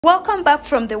Welcome back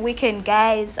from the weekend,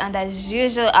 guys, and as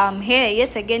usual I'm here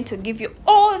yet again to give you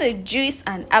all the juice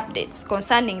and updates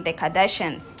concerning the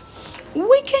Kardashians.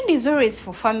 Weekend is always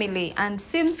for family, and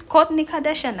seems Kourtney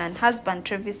Kardashian and husband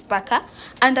Travis Barker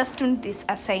understood this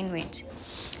assignment.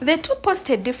 The two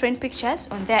posted different pictures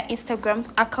on their Instagram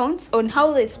accounts on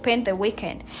how they spent the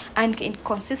weekend, and it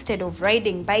consisted of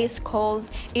riding bicycles,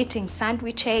 eating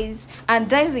sandwiches, and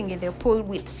diving in the pool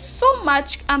with so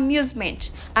much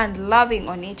amusement and loving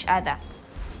on each other.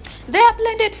 Their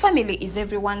blended family is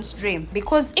everyone's dream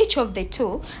because each of the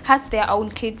two has their own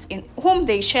kids in whom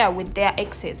they share with their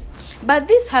exes. But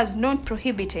this has not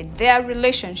prohibited their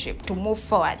relationship to move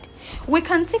forward. We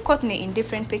can see Kourtney in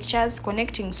different pictures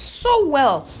connecting so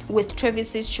well with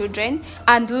Travis's children,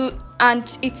 and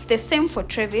it's the same for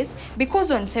Travis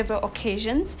because on several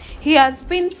occasions he has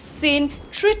been seen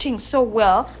treating so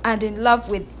well and in love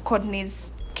with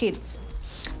Kourtney's kids.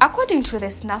 According to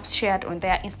the snaps shared on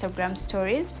their Instagram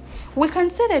stories, we can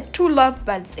see the two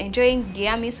lovebirds enjoying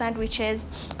yummy sandwiches,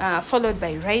 followed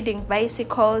by riding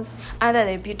bicycles under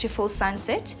the beautiful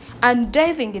sunset, and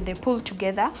diving in the pool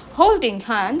together, holding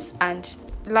hands and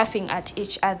laughing at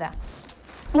each other.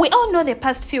 We all know the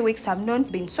past few weeks have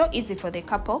not been so easy for the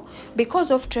couple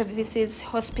because of Travis's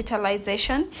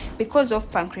hospitalization because of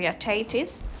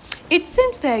pancreatitis. It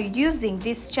seems they are using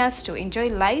this chance to enjoy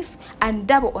life and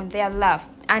double on their love.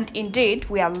 And indeed,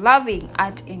 we are loving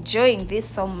and enjoying this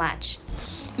so much.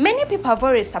 Many people have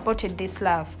already supported this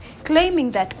love,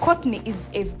 claiming that Kourtney is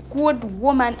a good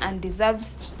woman and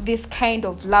deserves this kind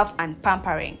of love and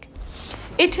pampering.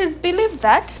 It is believed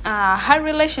that her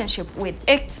relationship with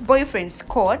ex-boyfriend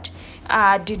Scott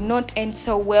did not end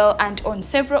so well, and on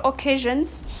several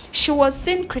occasions, she was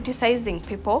seen criticizing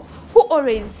people who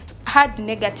always had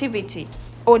negativity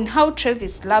on how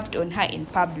Travis loved on her in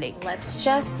public. Let's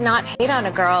just not hate on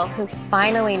a girl who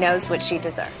finally knows what she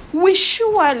deserves. We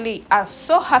surely are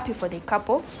so happy for the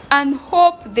couple and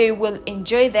hope they will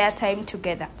enjoy their time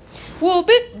together. We'll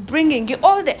be bringing you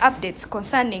all the updates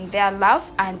concerning their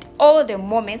love and all the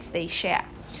moments they share.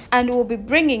 And we'll be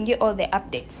bringing you all the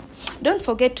updates. Don't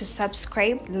forget to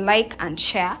subscribe, like, and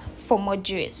share for more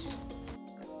juice.